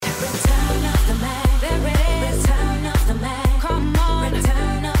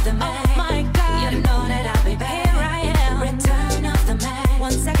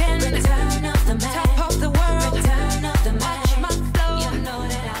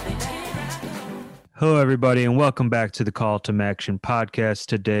Hello, everybody, and welcome back to the Call to Action podcast.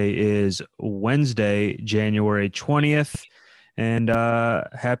 Today is Wednesday, January 20th, and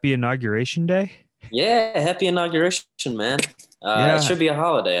happy Inauguration Day. Yeah, happy inauguration, man. It Yeah, should be a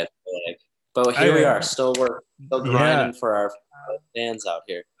holiday, I feel like. But here we I are, still yeah, grinding for our fans out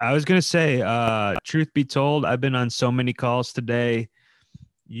here. I was gonna say, truth be told, I've been on so many calls today.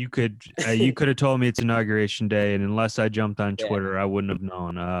 You could have told me it's Inauguration Day, and unless I jumped on Yeah, Twitter, I wouldn't have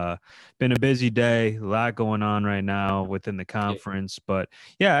known. Been a busy day, a lot going on right now within the conference, but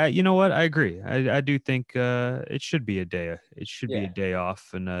yeah, you know what? I agree. I do think it should be a day. It should be yeah, a day off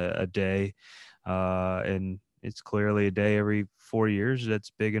and a day, and it's clearly a day every 4 years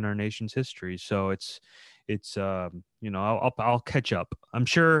that's big in our nation's history. So I'll catch up. I'm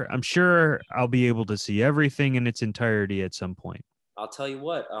sure I'll be able to see everything in its entirety at some point. I'll tell you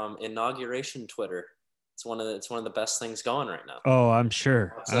what. Inauguration Twitter. It's one of the best things going right now. Oh, I'm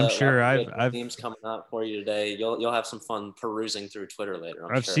sure. I'm Lots sure. of I've good I've memes coming out for you today. You'll have some fun perusing through Twitter later,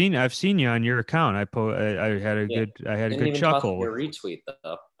 I'm I've sure. seen I've seen you on your account. I had a Yeah, didn't good even cost chuckle me a with. retweet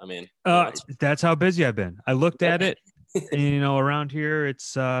though. I mean, you know, it's That's how busy I've been. I looked yeah. at it, and around here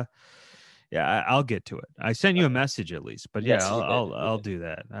it's yeah. I'll get to it. I sent you a Okay. message at least, but yeah, Yes, you did. You I'll did. do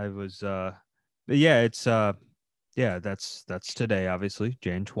that. I was but yeah, it's yeah, that's today, obviously,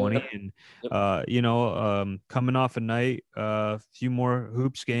 Jan 20, Yep. and Yep. coming off a night, a few more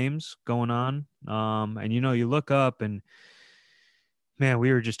hoops games going on, and you look up and man,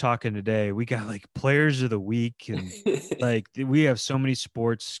 we were just talking today. We got like players of the week, and like we have so many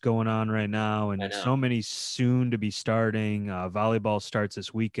sports going on right now, I and know. so many soon to be starting. Volleyball starts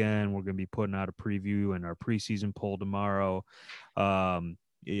this weekend. We're going to be putting out a preview and our preseason poll tomorrow.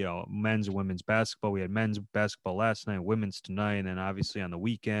 Men's and women's basketball. We had men's basketball last night, women's tonight, and then obviously on the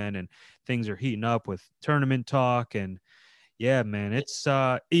weekend. And things are heating up with tournament talk. And yeah, man, it's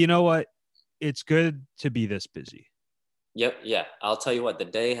you know what? It's good to be this busy. Yep, yeah. I'll tell you what, the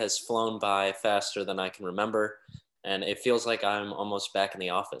day has flown by faster than I can remember, and it feels like I'm almost back in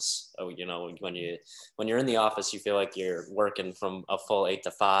the office. Oh, when you're in the office, you feel like you're working from a full 8 to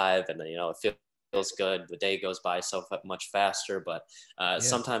 5, and it feels good. The day goes by so much faster, but Yeah.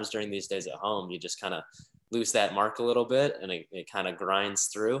 sometimes during these days at home, you just kind of lose that mark a little bit, and it kind of grinds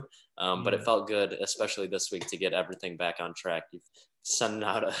through. But it Yeah. felt good, especially this week, to get everything back on track. You've sending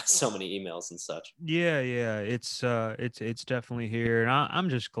out so many emails and such. Yeah. It's definitely here, and I'm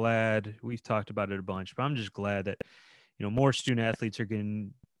just glad we've talked about it a bunch, but I'm just glad that more student athletes are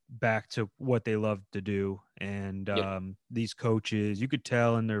getting back to what they love to do, and Yep. these coaches, you could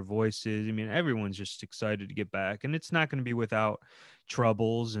tell in their voices. I mean, everyone's just excited to get back, and it's not going to be without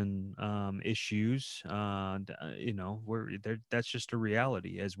troubles and issues. We're there. That's just a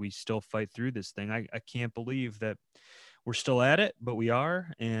reality as we still fight through this thing. I can't believe that we're still at it, but we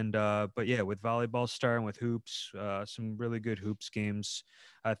are. And but yeah, with volleyball starting with hoops, some really good hoops games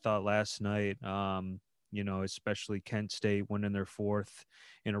I thought last night. Especially Kent State winning their fourth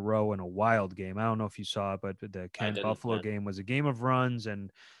in a row in a wild game. I don't know if you saw it, but the I Kent didn't. Buffalo game was a game of runs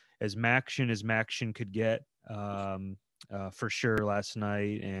and as Maction could get. For sure last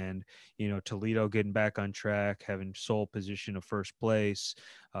night, and Toledo getting back on track, having sole position of first place,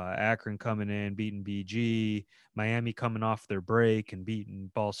 Akron coming in beating BG, Miami coming off their break and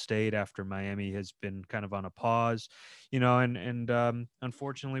beating Ball State after Miami has been kind of on a pause, and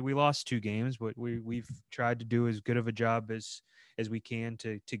unfortunately we lost two games, but we've tried to do as good of a job as we can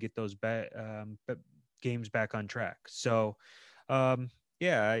to get those games back on track. So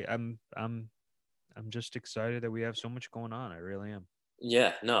yeah, I'm just excited that we have so much going on. I really am.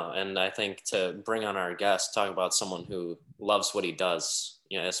 Yeah, no, and I think to bring on our guest, talk about someone who loves what he does,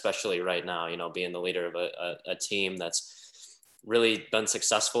 especially right now, being the leader of a team that's really been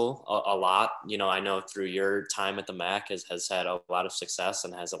successful a lot. I know through your time at the MAC has had a lot of success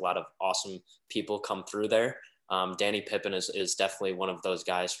and has a lot of awesome people come through there. Danny Pippen is definitely one of those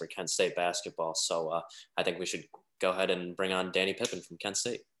guys for Kent State basketball. So I think we should go ahead and bring on Danny Pippen from Kent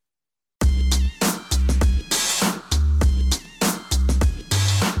State.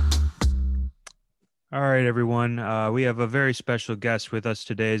 All right, everyone. We have a very special guest with us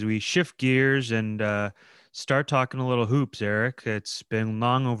today as we shift gears and start talking a little hoops, Eric. It's been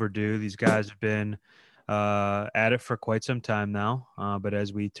long overdue. These guys have been at it for quite some time now. But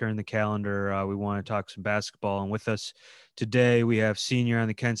as we turn the calendar, we want to talk some basketball. And with us today, we have senior on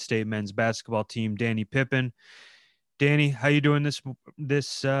the Kent State men's basketball team, Danny Pippen. Danny, how you doing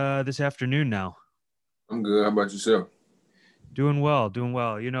this afternoon now? I'm good. How about yourself? Doing well, doing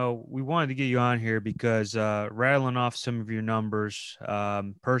well. We wanted to get you on here because rattling off some of your numbers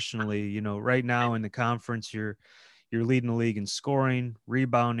personally, right now in the conference, You're leading the league in scoring,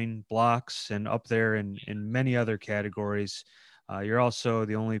 rebounding, blocks, and up there in many other categories. You're also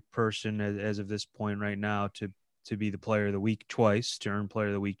the only person as of this point right now to be the player of the week twice, to earn player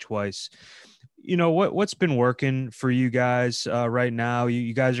of the week twice. What's been working for you guys right now?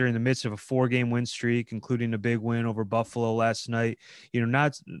 You guys are in the midst of a 4-game win streak, including a big win over Buffalo last night.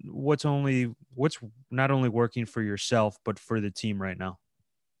 What's not only working for yourself, but for the team right now?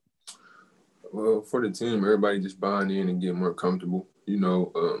 Well, for the team, everybody just buying in and getting more comfortable.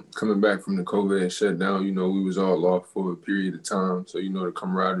 Coming back from the COVID shutdown, we was all off for a period of time. So, the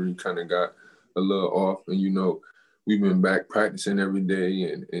camaraderie kind of got a little off. And, we've been back practicing every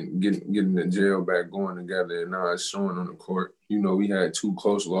day and getting the jail back going together. And now it's showing on the court. We had 2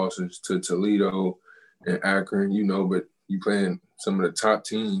 close losses to Toledo and Akron, but you playing some of the top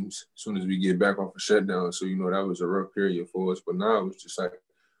teams as soon as we get back off a shutdown. So, that was a rough period for us. But now it's just like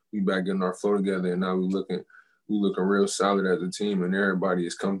we back getting our flow together, and now we looking real solid as a team, and everybody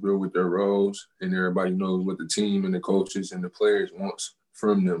is comfortable with their roles, and everybody knows what the team and the coaches and the players wants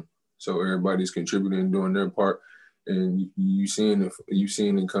from them. So everybody's contributing and doing their part, and you seeing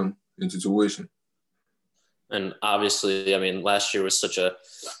it come into tuition. And obviously, I mean, last year was such a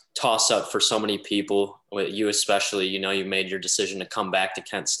toss-up for so many people, with you especially. You made your decision to come back to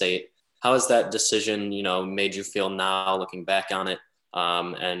Kent State. How has that decision, made you feel now, looking back on it?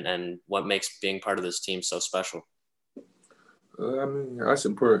 And what makes being part of this team so special? I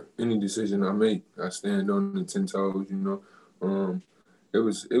support any decision I make. I stand on the 10 toes,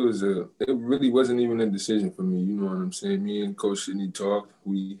 It really wasn't even a decision for me, you know what I'm saying? Me and Coach Sidney talked.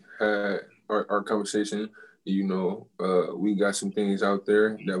 We had our conversation. We got some things out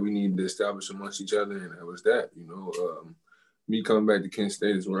there that we need to establish amongst each other, and that was that, me coming back to Kent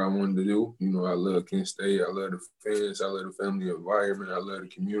State is what I wanted to do. I love Kent State. I love the fans. I love the family environment. I love the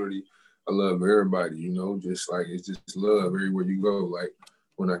community. I love everybody, just like it's just love everywhere you go. Like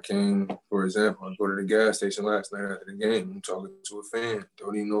when I came, for example, I go to the gas station last night after the game. I'm talking to a fan.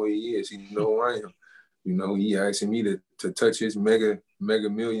 Don't even know who he is. He know who I am. He asking me to touch his mega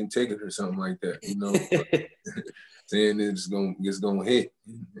million ticket or something like that, saying it's gonna hit.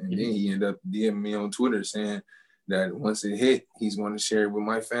 And then he ended up DMing me on Twitter saying that once it hit, he's going to share it with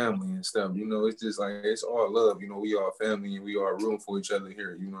my family and stuff. It's just like, it's all love. We all family and we all room for each other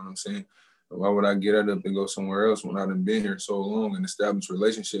here. You know what I'm saying? Why would I get up and go somewhere else when I've been here so long and established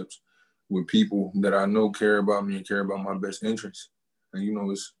relationships with people that I know care about me and care about my best interests? And,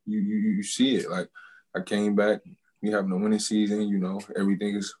 it's you see it. Like, I came back, we having a winning season,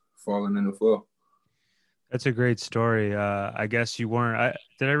 everything is falling in the flow. That's a great story. I guess you weren't.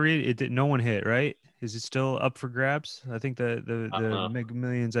 Did I read it? No one hit, right? Is it still up for grabs? I think the Mega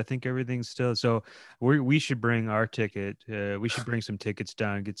Millions. I think everything's still. So we should bring our ticket. We should bring some tickets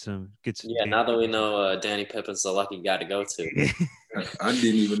down. Get some. Yeah. Now that we know Danny Pippen's the lucky guy to go to. I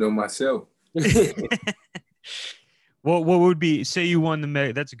didn't even know myself. What would be? Say you won the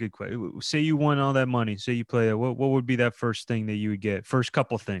Mega. That's a good question. Say you won all that money. Say you play that. What would be that first thing that you would get? First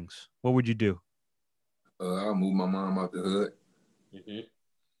couple things. What would you do? I'll move my mom out the hood. Mm-hmm.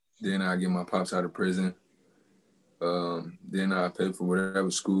 Then I get my pops out of prison. Then I pay for whatever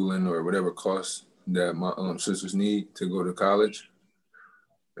schooling or whatever costs that my sisters need to go to college.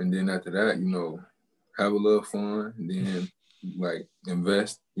 And then after that, have a little fun and then like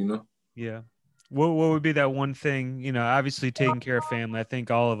invest, Yeah. What would be that one thing, obviously taking care of family. I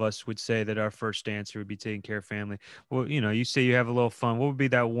think all of us would say that our first answer would be taking care of family. Well, you say you have a little fun. What would be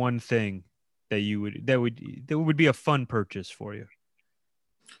that one thing that would be a fun purchase for you?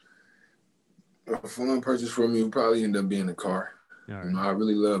 A fun purchase for me would probably end up being a car. Right. I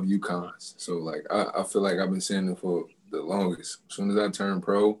really love Yukons. So like I feel like I've been saying it for the longest. As soon as I turn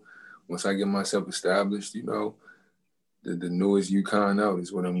pro, once I get myself established, the newest Yukon out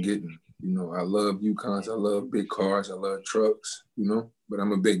is what I'm getting. I love Yukons. I love big cars. I love trucks, but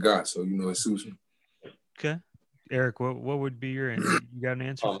I'm a big guy, so it suits me. Okay. Eric, what would be your answer? You got an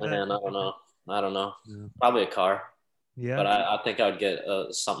answer for man, that? I don't know. Yeah. Probably a car. Yeah. But I think I would get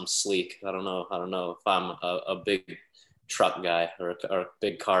something sleek. I don't know if I'm a big truck guy or a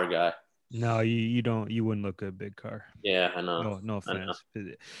big car guy. No, you don't. You wouldn't look a big car. Yeah, I know. No offense.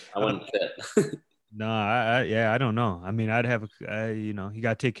 I wouldn't fit. No, I don't know. I mean, I'd have you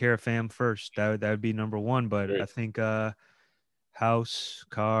got to take care of fam first. That would be number one. But sure. I think house,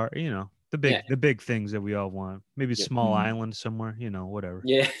 car, the big things that we all want. Maybe a small island somewhere, whatever.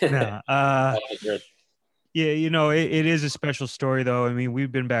 Yeah. No. Yeah, it is a special story, though. I mean,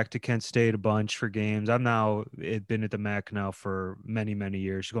 we've been back to Kent State a bunch for games. I'm now been at the MAC now for many, many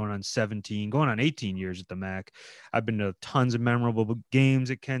years, going on 17, going on 18 years at the MAC. I've been to tons of memorable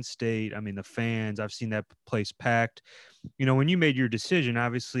games at Kent State. I mean, the fans, I've seen that place packed. When you made your decision,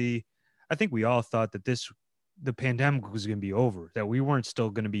 obviously, I think we all thought that the pandemic was going to be over, that we weren't still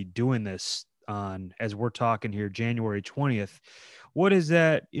going to be doing this on, as we're talking here, January 20th. What is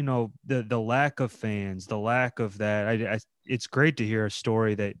that, the lack of fans, the lack of that? It's great to hear a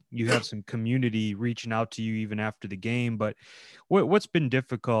story that you have some community reaching out to you even after the game, but what's been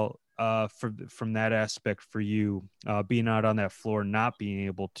difficult from that aspect for you, being out on that floor, not being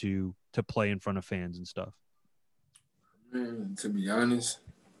able to play in front of fans and stuff? Man, to be honest,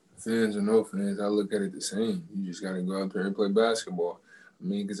 fans or no fans, I look at it the same. You just got to go out there and play basketball. I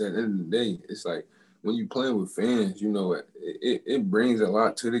mean, because at the end of the day, it's like when you playing with fans, it brings a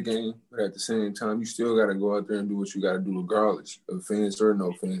lot to the game. But at the same time, you still got to go out there and do what you got to do regardless of fans or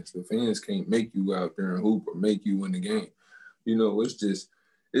no fans. The fans can't make you go out there and hoop or make you win the game. It's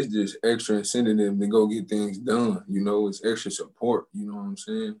just extra incentive to go get things done. It's extra support. You know what I'm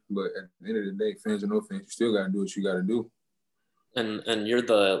saying? But at the end of the day, fans or no fans, you still got to do what you got to do. And you're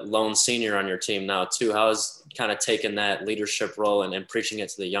the lone senior on your team now too. How has kind of taken that leadership role and preaching it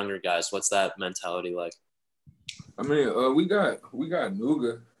to the younger guys? What's that mentality like? I mean, we got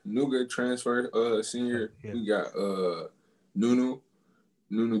Nuga transferred senior. Yeah. We got Nunu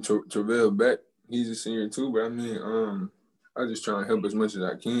Terrell Beck. He's a senior too. But I mean, I just try and help as much as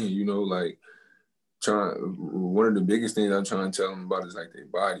I can. One of the biggest things I'm trying to tell them about is like their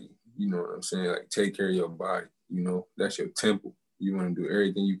body. You know what I'm saying? Like take care of your body. That's your temple. You want to do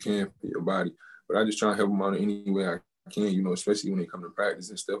everything you can for your body. But I just try and help them out in any way I can, especially when they come to practice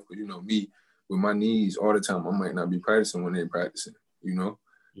and stuff. Because, me, with my knees all the time, I might not be practicing when they're practicing,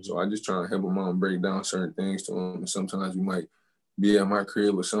 Mm-hmm. So I just try and help them out and break down certain things to them. And sometimes we might be at my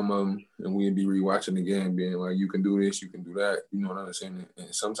crib with some of them and we'd be rewatching the game being like, you can do this, you can do that. You know what I'm saying?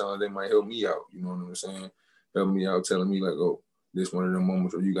 And sometimes they might help me out. You know what I'm saying? Help me out, telling me like, oh, this one of the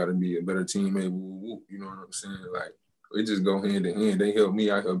moments where you got to be a better teammate. You know what I'm saying? Like, it just go hand in hand. They help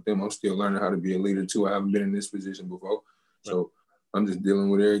me, I help them. I'm still learning how to be a leader too. I haven't been in this position before. So I'm just dealing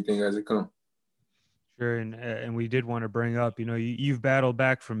with everything as it comes. Sure, and we did want to bring up, you've battled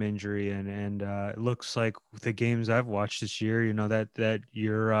back from injury, and it looks like the games I've watched this year, that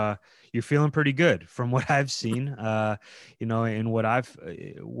you're feeling pretty good from what I've seen, and what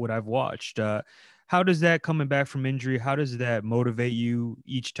I've watched. How does that, coming back from injury, how does that motivate you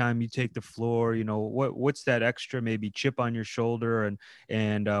each time you take the floor? What's that extra maybe chip on your shoulder,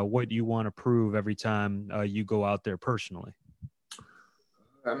 and what you want to prove every time you go out there personally?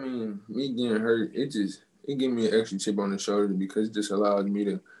 I mean, me getting hurt, it gave me an extra chip on the shoulder because it just allows me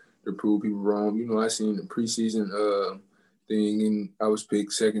to prove people wrong. I seen the preseason thing and I was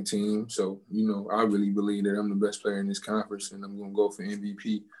picked second team. So, I really believe that I'm the best player in this conference and I'm going to go for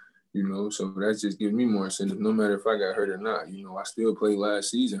MVP. So that just gives me more incentive. No matter if I got hurt or not, I still played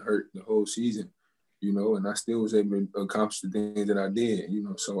last season, hurt the whole season, and I still was able to accomplish the things that I did,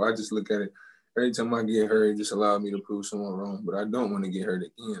 So I just look at it, every time I get hurt, it just allowed me to prove someone wrong. But I don't want to get hurt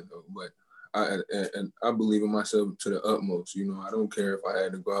again, though. But I believe in myself to the utmost. I don't care if I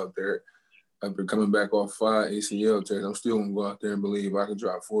had to go out there after coming back off 5 ACL tests. I'm still going to go out there and believe I could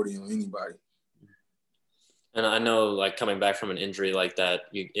drop 40 on anybody. And I know, like, coming back from an injury like that,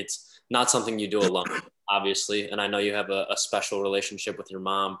 it's not something you do alone, obviously. And I know you have a special relationship with your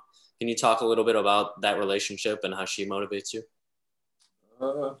mom. Can you talk a little bit about that relationship and how she motivates you?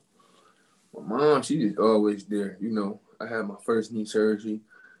 My mom, she just always there. I had my first knee surgery.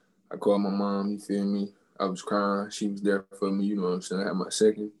 I called my mom, you feel me? I was crying. She was there for me, you know what I'm saying? I had my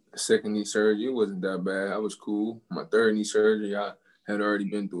second knee surgery. It wasn't that bad. I was cool. My third knee surgery, I had already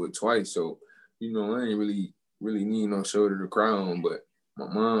been through it twice. So, I ain't really need no shoulder to cry on. But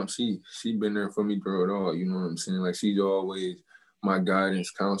my mom, she been there for me through it all, you know what I'm saying? Like, she's always my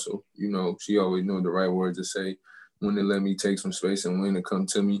guidance, counsel. She always know the right words to say, when to let me take some space and when to come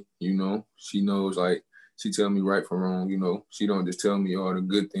to me, She knows, like, she tell me right from wrong, She don't just tell me all the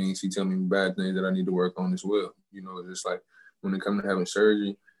good things. She tell me bad things that I need to work on as well. It's just like when it comes to having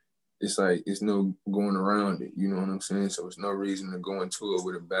surgery, it's like it's no going around it. You know what I'm saying? So it's no reason to go into it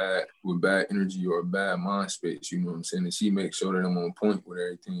with bad energy or a bad mind space. You know what I'm saying? And she makes sure that I'm on point with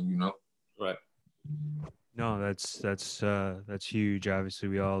everything. Right. No, that's huge. Obviously,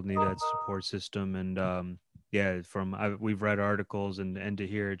 we all need that support system, and yeah, we've read articles and to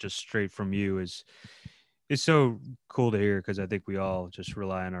hear it just straight from you is It's so cool to hear because I think we all just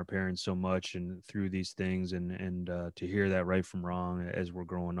rely on our parents so much and through these things and to hear that right from wrong as we're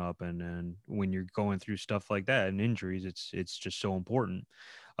growing up and when you're going through stuff like that and injuries, it's just so important.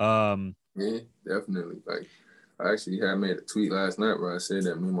 Yeah, definitely. Like I actually had made a tweet last night where I said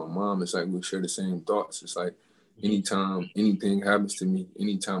that me and my mom, it's like we share the same thoughts. It's like anytime anything happens to me,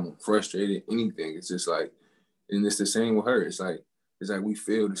 anytime I'm frustrated, anything, it's just like, and it's the same with her. It's like we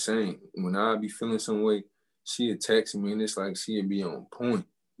feel the same. When I be feeling some way, she'd text me and it's like she'd be on point.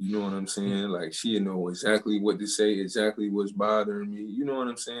 You know what I'm saying? Like she'd know exactly what to say, exactly what's bothering me. You know what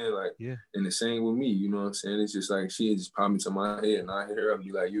I'm saying? Like, Yeah. and the same with me. You know what I'm saying? It's just like she'd just pop me to my head and I hit her up and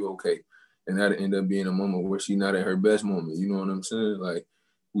be like, "You okay?" And that'd end up being a moment where she's not at her best moment. You know what I'm saying? Like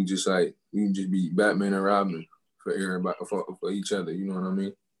we just be Batman and Robin for everybody for each other. You know what I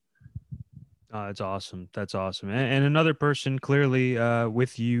mean? Oh, that's awesome. That's awesome. And another person clearly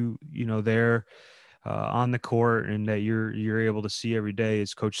with you, there on the court and that you're able to see every day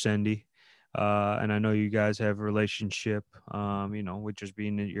is Coach Sendy. And I know you guys have a relationship, with just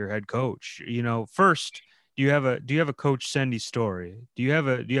being your head coach. First, do you have a Coach Sendy story? Do you have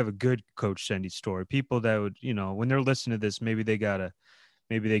a good Coach Sendy story? People that would, when they're listening to this, maybe they get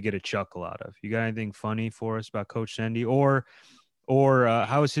a chuckle out of. You got anything funny for us about Coach Sendy or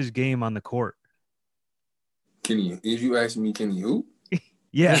how is his game on the court? Kenny, if you ask me, Kenny who?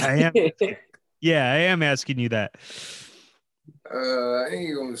 Yeah, I am. Yeah, I am asking you that. I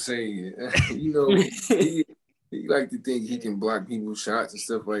ain't gonna say it. He like to think he can block people's shots and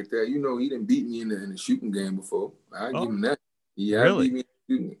stuff like that. He didn't beat me in the shooting game before. I give him that. Yeah, really? beat me in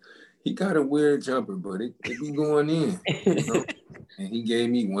the shooting. He got a weird jumper, but it be going in. And he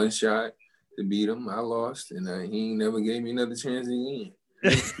gave me one shot to beat him. I lost, and he ain't never gave me another chance again.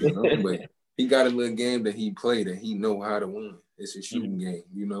 But he got a little game that he played that he know how to win. It's a shooting game,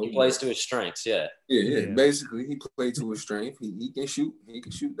 He plays to his strengths, yeah. Yeah. Basically, he played to his strength. He can shoot. He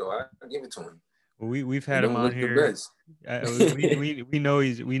can shoot, though. I give it to him. Well, we've had him on here. We know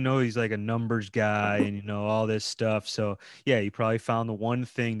he's like a numbers guy and all this stuff. So yeah, he probably found the one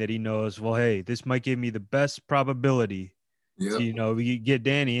thing that he knows. Well, hey, this might give me the best probability. To, we get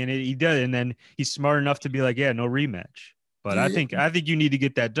Danny, and he does, and then he's smart enough to be like, yeah, no rematch. But I think you need to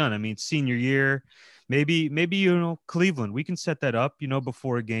get that done. I mean, senior year. Maybe Cleveland, we can set that up,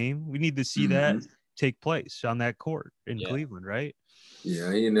 before a game. We need to see that take place on that court in Cleveland, right?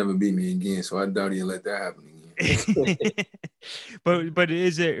 Yeah, he ain't never beat me again, so I doubt he'll let that happen again. but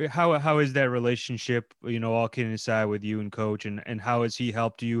is it how is that relationship, all kidding aside with you and Coach, and how has he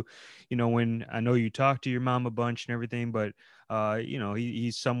helped you, when I know you talk to your mom a bunch and everything, but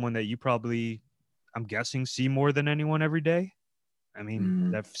he's someone that you probably, I'm guessing, see more than anyone every day. I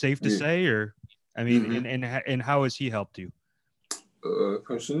mean, that's safe to say, or I mean, and how has he helped you?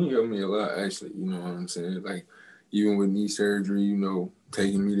 Personally, he helped me a lot, actually. You know what I'm saying? Like, even with knee surgery,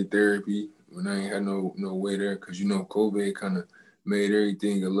 taking me to therapy when I ain't had no way there, because COVID kind of made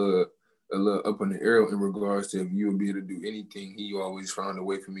everything a little up in the air in regards to if you would be able to do anything. He always found a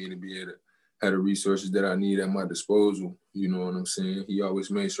way for me to be able to have the resources that I need at my disposal. You know what I'm saying? He always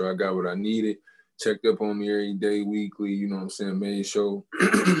made sure I got what I needed, checked up on me every day, weekly. You know what I'm saying? Made sure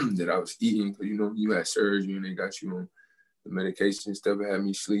that I was eating, because you had surgery and they got you on the medication stuff that had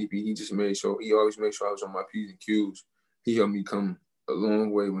me sleepy. He always made sure I was on my P's and Q's. He helped me come a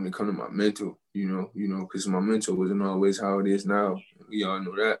long way when it comes to my mental, because my mental wasn't always how it is now. We all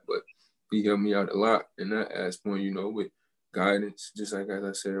know that, but he helped me out a lot in that aspect, with guidance, just like as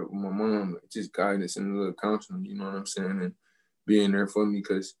I said with my mom, just guidance and a little counseling, you know what I'm saying, and being there for me,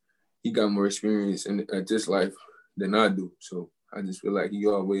 because he got more experience at this life than I do. So I just feel like he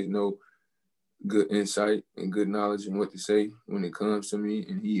always know good insight and good knowledge and what to say when it comes to me,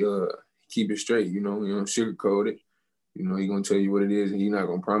 and he keep it straight. He don't sugarcoat it. He gonna tell you what it is, and he not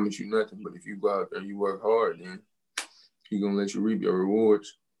gonna promise you nothing. But if you go out there and you work hard, then he gonna let you reap your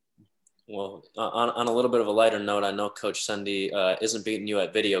rewards. Well, on a little bit of a lighter note, I know Coach Sendy isn't beating you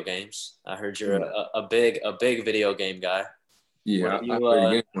at video games. I heard you're a big video game guy. Yeah, I play the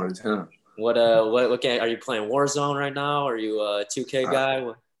game all the time. What game are you playing? Warzone right now? Are you a 2K guy?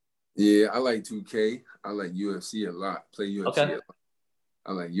 Yeah, I like 2K. I like UFC a lot. Play UFC a lot.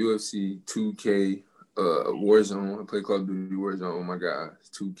 I like UFC, 2K, Warzone. I play Call of Duty Warzone. Oh my God,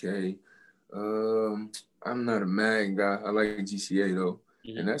 2K. I'm not a Madden guy. I like GCA though,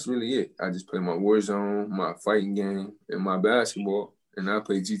 and that's really it. I just play my Warzone, my fighting game, and my basketball, and I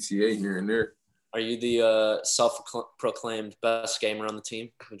play GTA here and there. Are you the self-proclaimed best gamer on the team?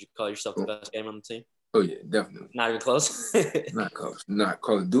 Would you call yourself the best gamer on the team? Oh yeah, definitely. Not even close. Not close. Not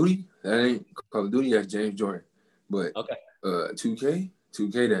Call of Duty. That ain't Call of Duty. That's James Jordan. But 2K,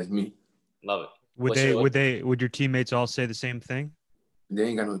 that's me. Love it. Would your teammates all say the same thing? They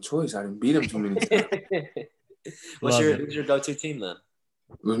ain't got no choice. I didn't beat them too many times. Who's your go-to team then?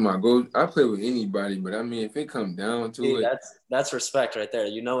 What's my goal? I play with anybody, but I mean, if it comes down to it, that's respect right there.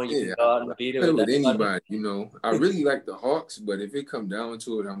 You know when you can go out and beat it play with anybody. You know, I really like the Hawks, but if it comes down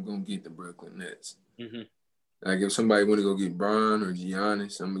to it, I'm gonna get the Brooklyn Nets. Mm-hmm. Like if somebody want to go get Bron or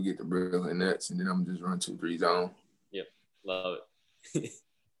Giannis, I'm gonna get the Brooklyn Nets, and then I'm just run 2-3 zone. Yep, love it.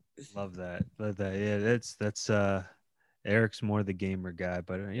 Love that. Yeah, that's Eric's more the gamer guy,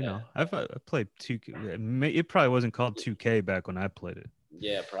 but you know, I played 2K. It probably wasn't called 2K back when I played it.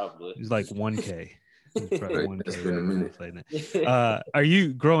 Yeah, probably. It was like 1K. Probably 1K. It's been a minute. Are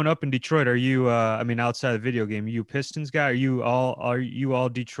you growing up in Detroit? Are you? I mean, outside the video game, are you a Pistons guy? Are you all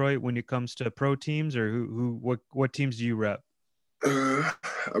Detroit when it comes to pro teams, or what teams do you rep? I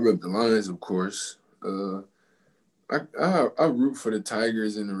rep the Lions, of course. I root for the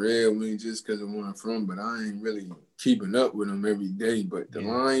Tigers and the Red Wings just because of where I'm from, but I ain't really keeping up with them every day. But the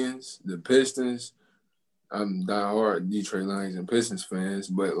Lions, the Pistons, I'm diehard Detroit Lions and Pistons fans.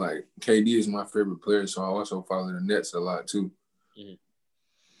 But like KD is my favorite player, so I also follow the Nets a lot too. Mm-hmm.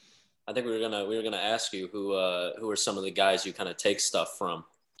 I think we were gonna ask you who are some of the guys you kind of take stuff from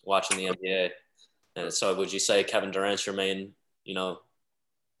watching the NBA. And so would you say Kevin Durant's your main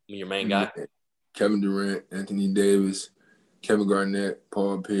guy? Kevin Durant, Anthony Davis, Kevin Garnett,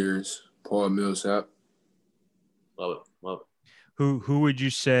 Paul Pierce, Paul Millsap. Love it. Who would you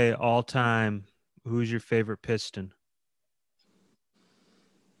say all time? Who's your favorite Piston?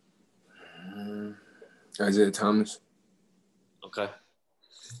 Isaiah Thomas. Okay.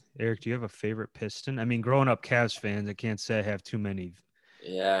 Eric, do you have a favorite Piston? I mean, growing up Cavs fans, I can't say I have too many.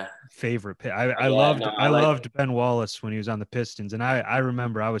 Favorite. I loved Ben Wallace when he was on the Pistons, and I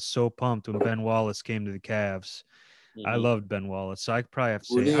remember I was so pumped when Ben Wallace came to the Cavs. Mm-hmm. I loved Ben Wallace, so I probably have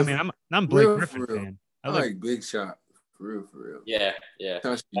to say. I mean, I'm Blake Griffin fan. I like Big Shot. For real. Yeah. I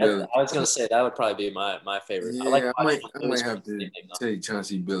was gonna say that would probably be my favorite. Yeah, I might have to take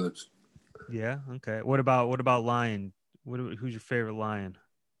Chauncey Billups. Yeah. Okay. What about Lion? Who's your favorite Lion?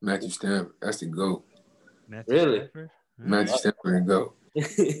 Matthew Stafford. That's the GOAT. Stafford? Matthew Stafford and GOAT.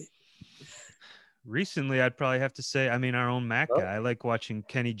 Recently, I'd probably have to say, I mean, our own Mac guy. I like watching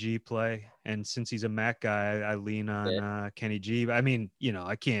Kenny G play, and since he's a Mac guy, I lean on Kenny G. I mean, you know,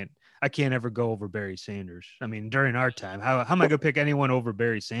 I can't ever go over Barry Sanders. I mean, during our time, how am I gonna pick anyone over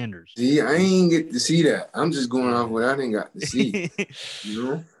Barry Sanders? See, I ain't get to see that. I'm just going off what I didn't got to see. You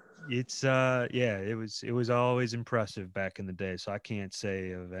know, it's it was always impressive back in the day. So I can't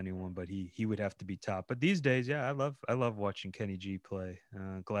say of anyone, but he would have to be top. But these days, yeah, I love watching Kenny G play.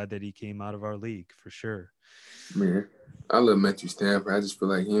 Glad that he came out of our league for sure. Man, I love Matthew Stafford. I just feel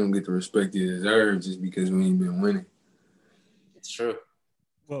like he don't get the respect he deserves just because we ain't been winning. It's true.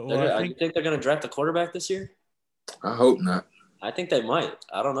 Well, you think they're going to draft a quarterback this year? I hope not. I think they might.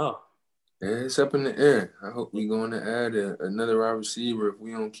 I don't know. Yeah, it's up in the air. I hope we're going to add another wide receiver if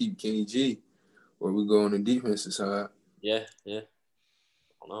we don't keep Kenny G, or we go on the defensive side. Yeah. I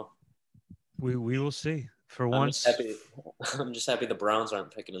don't know. We will see. For once, I'm just happy the Browns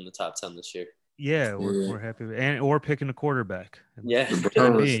aren't picking in the top 10 this year. Yeah, we're happy, or picking a quarterback. Yeah, the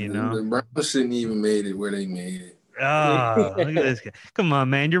Browns shouldn't even made it where they made it. Oh, look at this guy. Come on,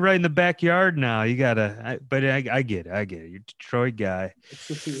 man. You're right in the backyard now. You gotta, but I get it. You're a Detroit guy.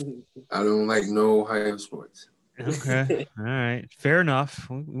 I don't like no Ohio sports. Okay. All right. Fair enough.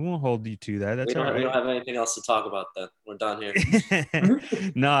 We won't hold you to that. That's all right. We don't have anything else to talk about then. We're done here.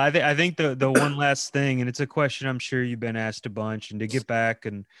 No, I think the one last thing, and it's a question I'm sure you've been asked a bunch, and to get back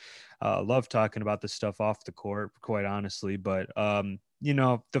and love talking about this stuff off the court, quite honestly, but you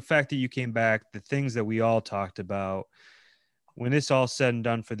know, the fact that you came back, the things that we all talked about, when it's all said and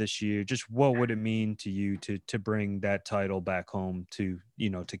done for this year, just what would it mean to you to bring that title back home to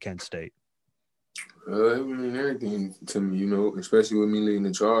Kent State? It would mean everything to me, you know, especially with me leading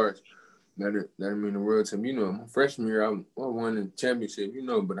the charge. That mean the world to me. You know, my freshman year, I won the championship, you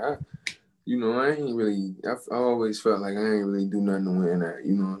know, but I ain't really – I always felt like I ain't really do nothing to win that.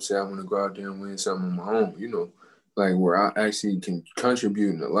 You know what I'm saying? I want to go out there and win something on my own, you know. Like where I actually can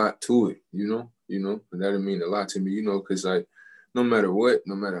contribute a lot to it, you know, and that'll mean a lot to me, you know, because like no matter what,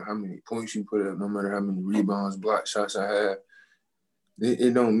 no matter how many points you put up, no matter how many rebounds, block shots I have,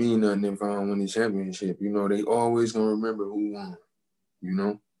 it don't mean nothing if I don't win the championship. You know, they always gonna remember who won, you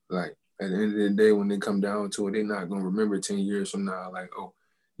know, like at the end of the day when they come down to it, they're not gonna remember 10 years from now, like, oh,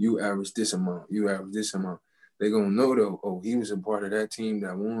 you averaged this amount, you averaged this amount. They're gonna know though, oh, he was a part of that team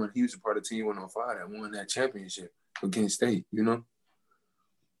that won, he was a part of Team 105 that won that championship. Against State, you know.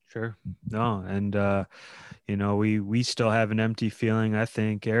 Sure. No, and we still have an empty feeling. I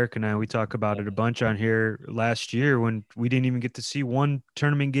think Eric and I, we talk about it a bunch on here last year when we didn't even get to see one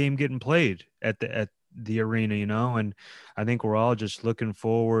tournament game getting played at the arena, and I think we're all just looking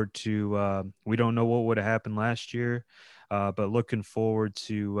forward to we don't know what would have happened last year, but looking forward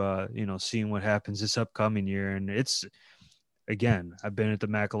to seeing what happens this upcoming year. And it's, again, I've been at the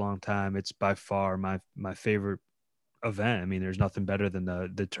MAC a long time. It's by far my favorite event. I mean, there's nothing better than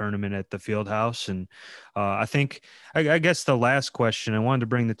the tournament at the field house. And I think, I guess the last question, I wanted to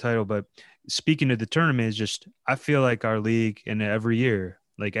bring the title, but speaking of the tournament, is just, I feel like our league, and every year,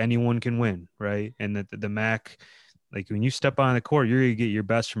 like, anyone can win, right? And the MAC, like, when you step on the court, you're going to get your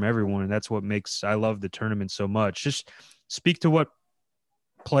best from everyone. And that's what makes, I love the tournament so much. Just speak to what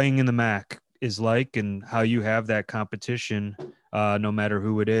playing in the MAC is like and how you have that competition, no matter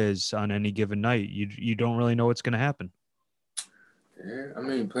who it is on any given night. You don't really know what's going to happen. Yeah, I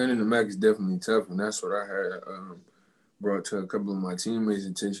mean, playing in the MAC is definitely tough, and that's what I had brought to a couple of my teammates'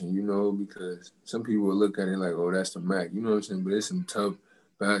 attention, because some people will look at it like, oh, that's the MAC, you know what I'm saying? But it's some tough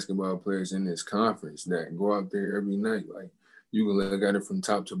basketball players in this conference that go out there every night. Like, you can look at it from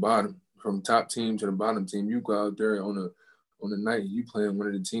top to bottom, from top team to the bottom team. You go out there on the night, you playing one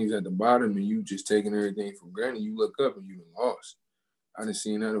of the teams at the bottom, and you just taking everything for granted. You look up and you done lost. I done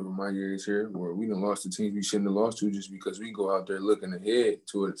seen that over my years here, where we done lost the teams we shouldn't have lost to just because we go out there looking ahead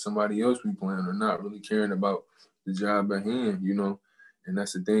to it, somebody else we playing, or not really caring about the job at hand, And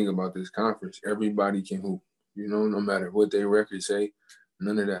that's the thing about this conference. Everybody can hoop, no matter what their records say,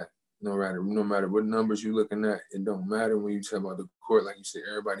 none of that. No matter what numbers you're looking at, it don't matter when you talk about the court. Like you said,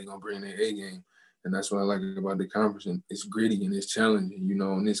 everybody gonna bring their A game. And that's what I like about the conference. And it's gritty and it's challenging,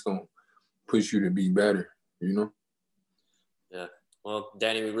 and it's gonna push you to be better, Yeah. Well,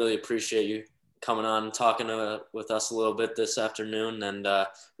 Danny, we really appreciate you coming on and talking with us a little bit this afternoon. And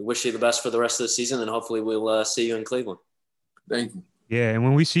we wish you the best for the rest of the season. And hopefully we'll see you in Cleveland. Thank you. Yeah, and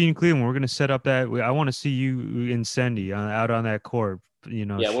when we see you in Cleveland, we're going to set up that. I want to see you in Sendy out on that court. Yeah,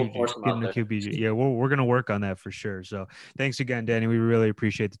 we'll force them out there. QB. Yeah, we're going to work on that for sure. So thanks again, Danny. We really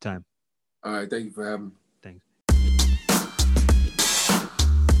appreciate the time. All right, thank you for having me. Thanks.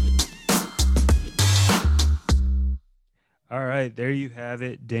 All right, there you have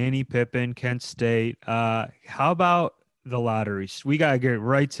it. Danny Pippen, Kent State. How about the lottery? We got to get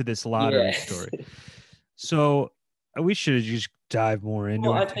right to this lottery story. So we should have just dived more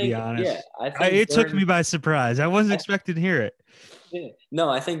into it, to be honest. Yeah, it took me by surprise. I wasn't expecting to hear it. Yeah. No,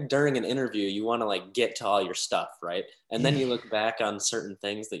 I think during an interview, you want to get to all your stuff, right? And then you look back on certain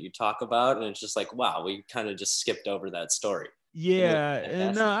things that you talk about, and it's just like, wow, we kind of just skipped over that story. Yeah,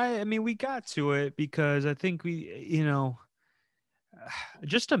 and no, I mean, we got to it because I think we,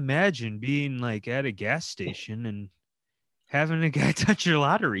 just imagine being at a gas station and having a guy touch your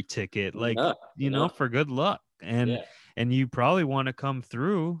lottery ticket, for good luck. And you probably want to come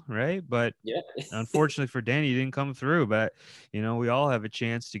through, right? But unfortunately for Danny, he didn't come through. But we all have a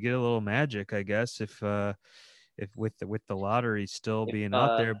chance to get a little magic, I guess, if with the lottery still being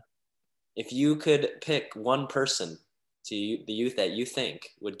out there. If you could pick one person to the youth that you think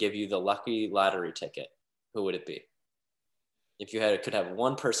would give you the lucky lottery ticket, who would it be? If you could have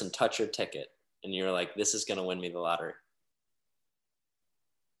one person touch your ticket and you're like, this is going to win me the lottery.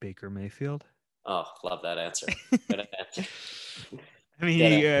 Baker Mayfield. Oh, love that answer. Good answer. I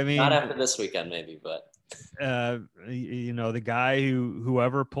mean, not after this weekend, maybe, but the guy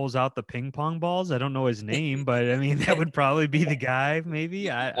whoever pulls out the ping pong balls. I don't know his name, but I mean, that would probably be the guy. Maybe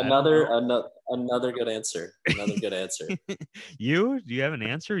another good answer. Another good answer. Do you have an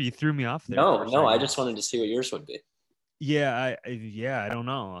answer? You threw me off there. No. I just wanted to see what yours would be. Yeah, I don't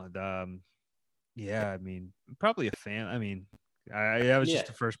know. I mean, probably a fan. I mean, that was just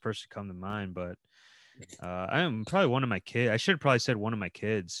the first person to come to mind, but I'm probably one of my kids. I should have probably said one of my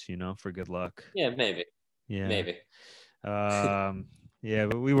kids, for good luck. Yeah, maybe. Yeah, maybe. Yeah,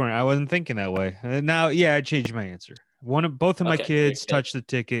 but I wasn't thinking that way. Now, I changed my answer. Both of my kids touched the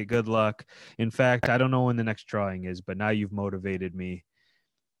ticket. Good luck. In fact, I don't know when the next drawing is, but now you've motivated me.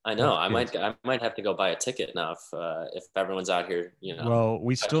 I know. I might have to go buy a ticket now if everyone's out here. Well,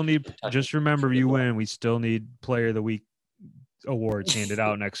 we still need. Just remember, you win. We still need Player of the Week awards handed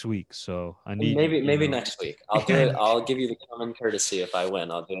out next week. So I need maybe next week. I'll do it. I'll give you the common courtesy if I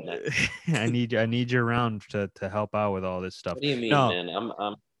win. I'll do it next. I need you around to help out with all this stuff. What do you mean, man?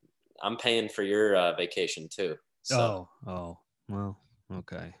 I'm paying for your vacation too. So. Oh, well,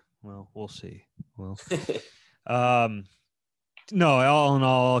 okay. Well, we'll see. Well, no, all in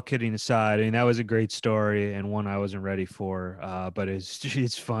all kidding aside, I mean, that was a great story and one I wasn't ready for. But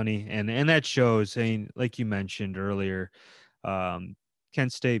it's funny and that shows. I mean, like you mentioned earlier,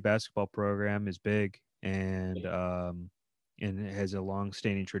 Kent State basketball program is big, and it has a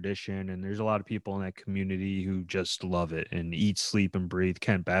long-standing tradition, and there's a lot of people in that community who just love it and eat, sleep, and breathe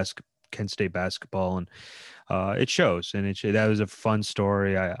Kent State basketball, and it shows. And that was a fun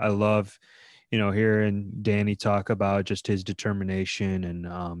story. I love, hearing Danny talk about just his determination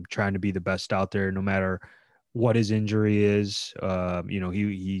and trying to be the best out there, no matter what his injury is.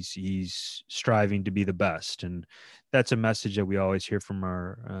 He's striving to be the best, and that's a message that we always hear from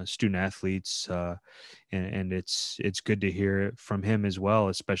our student athletes. And it's good to hear it from him as well,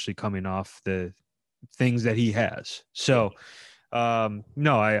 especially coming off the things that he has. So,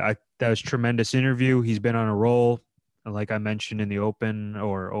 no, I that was a tremendous interview. He's been on a roll, like I mentioned in the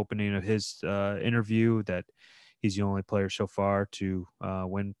opening of his interview, that he's the only player so far to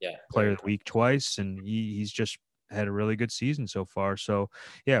win Player of the Week twice, and he's just had a really good season so far. So,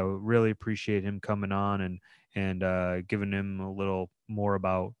 yeah, we really appreciate him coming on and giving him a little more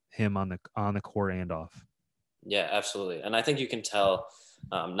about him on the court and off. Yeah, absolutely. And I think you can tell,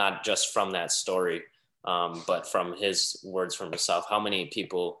 not just from that story, but from his words from himself, how many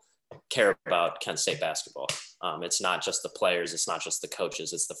people care about Kent State basketball. It's not just the players, it's not just the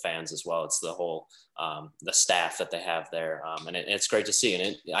coaches, it's the fans as well. It's the whole, the staff that they have there. And it's great to see.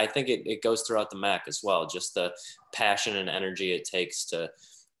 And I think it goes throughout the MAC as well. Just the passion and energy it takes to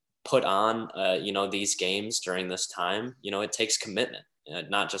put on, these games during this time. It takes commitment,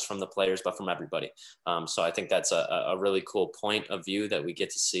 not just from the players, but from everybody. So I think that's a really cool point of view that we get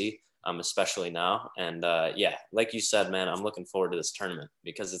to see. Especially now. And like you said, man, I'm looking forward to this tournament,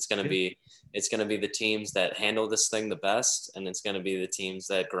 because it's going to be the teams that handle this thing the best, and it's going to be the teams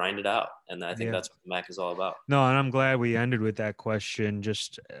that grind it out. And I think that's what the MAC is all about. No, and I'm glad we ended with that question.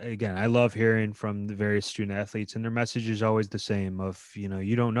 Just again, I love hearing from the various student athletes, and their message is always the same of,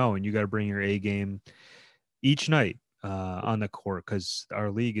 you don't know, and you got to bring your A game each night on the court, because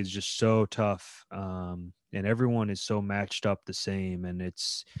our league is just so tough. And everyone is so matched up the same, and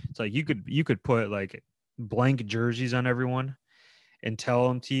it's like you could put like blank jerseys on everyone and tell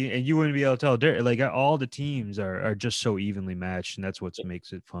them and you wouldn't be able to tell. Like all the teams are just so evenly matched, and that's what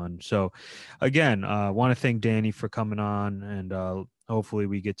makes it fun. So again, I want to thank Danny for coming on, and hopefully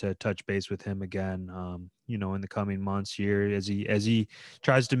we get to touch base with him again, in the coming months here as he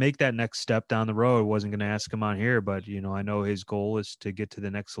tries to make that next step down the road. I wasn't going to ask him on here, but I know his goal is to get to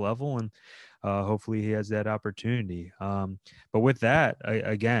the next level, and hopefully he has that opportunity. But with that,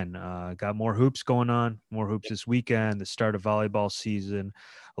 got more hoops going on, more hoops this weekend, the start of volleyball season,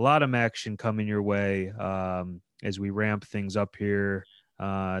 a lot of action coming your way as we ramp things up here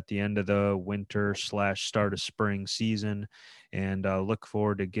at the end of the winter / start of spring season, and look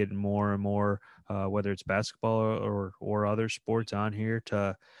forward to getting more and more, whether it's basketball or other sports, on here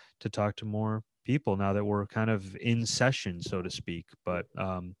to talk to more people now that we're kind of in session, so to speak. But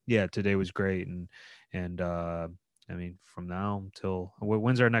today was great, and I mean, from now until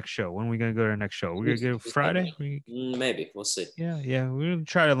when's our next show? When are we gonna go to our next show? We're gonna go Friday? Maybe. We'll see. Yeah. We're gonna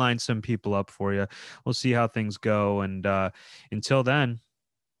try to line some people up for you. We'll see how things go, and until then,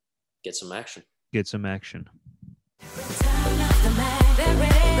 get some action. Get some action.